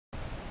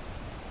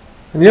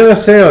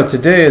Annyeonghaseyo,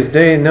 today is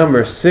day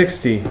number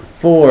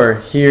 64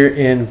 here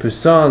in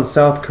Busan,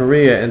 South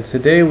Korea, and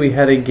today we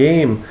had a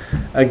game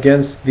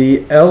against the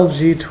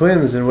LG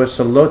Twins in which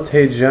the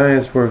Lotte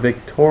Giants were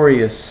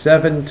victorious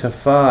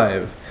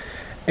 7-5.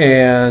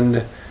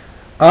 And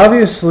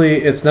obviously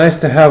it's nice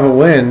to have a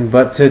win,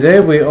 but today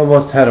we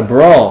almost had a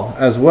brawl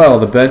as well.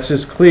 The bench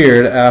is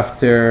cleared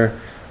after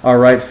our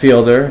right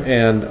fielder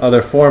and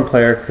other foreign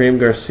player, Kareem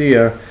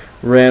Garcia,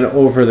 ran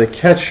over the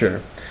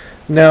catcher.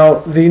 Now,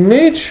 the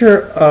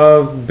nature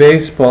of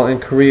baseball in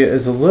Korea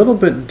is a little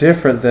bit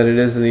different than it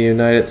is in the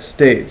United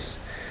States.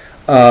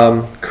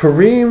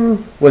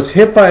 Kareem was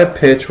hit by a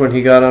pitch when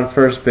he got on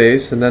first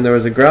base, and then there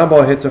was a ground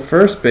ball hit to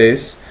first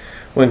base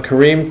when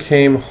Kareem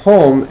came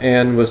home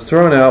and was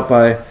thrown out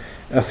by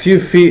a few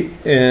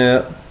feet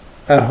at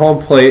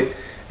home plate.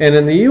 And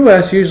in the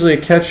U.S., usually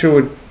a catcher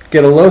would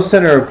get a low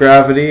center of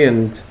gravity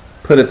and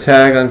put a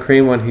tag on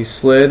Kareem when he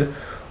slid,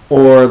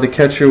 or the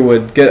catcher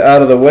would get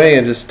out of the way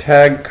and just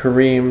tag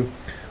Kareem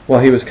while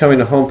he was coming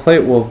to home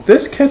plate. Well,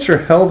 this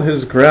catcher held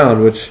his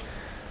ground, which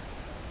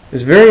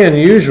is very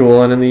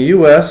unusual, and in the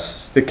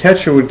U.S., the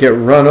catcher would get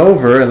run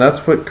over, and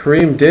that's what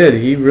Kareem did.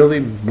 He really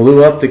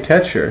blew up the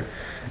catcher.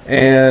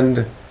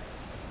 And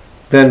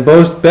then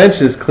both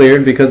benches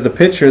cleared because the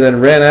pitcher then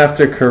ran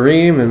after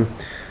Kareem, and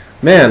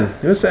man,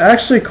 it was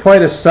actually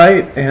quite a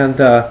sight, and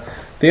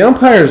the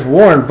umpires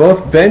warned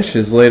both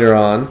benches later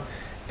on.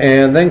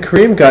 And then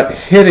Kareem got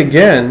hit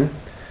again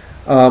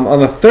on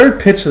the third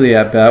pitch of the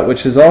at-bat,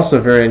 which is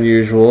also very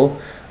unusual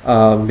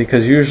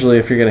because usually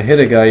if you're going to hit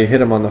a guy, you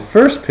hit him on the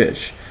first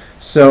pitch.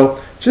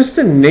 So just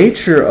the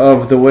nature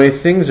of the way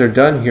things are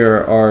done here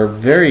are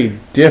very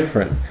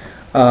different.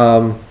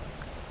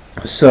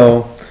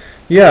 So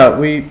yeah,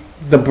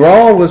 the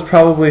brawl was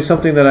probably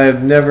something that I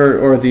have never,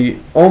 or the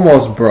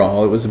almost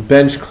brawl. It was a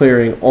bench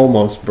clearing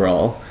almost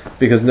brawl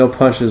because no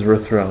punches were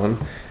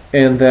thrown.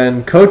 And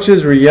then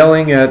coaches were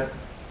yelling at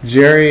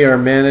Jerry, our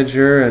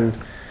manager, and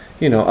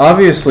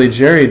obviously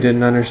Jerry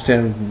didn't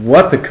understand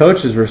what the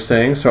coaches were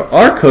saying, so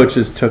our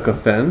coaches took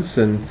offense,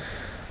 and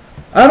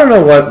I don't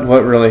know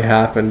what really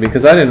happened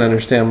because I didn't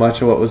understand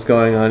much of what was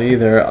going on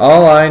either.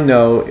 All I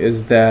know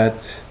is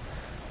that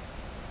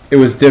it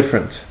was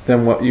different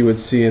than what you would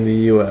see in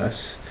the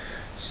U.S.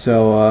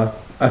 So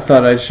I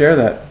thought I'd share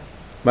that.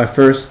 My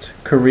first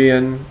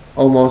Korean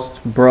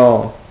almost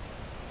brawl.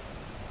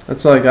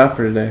 That's all I got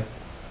for today.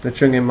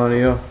 나중에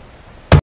말이요.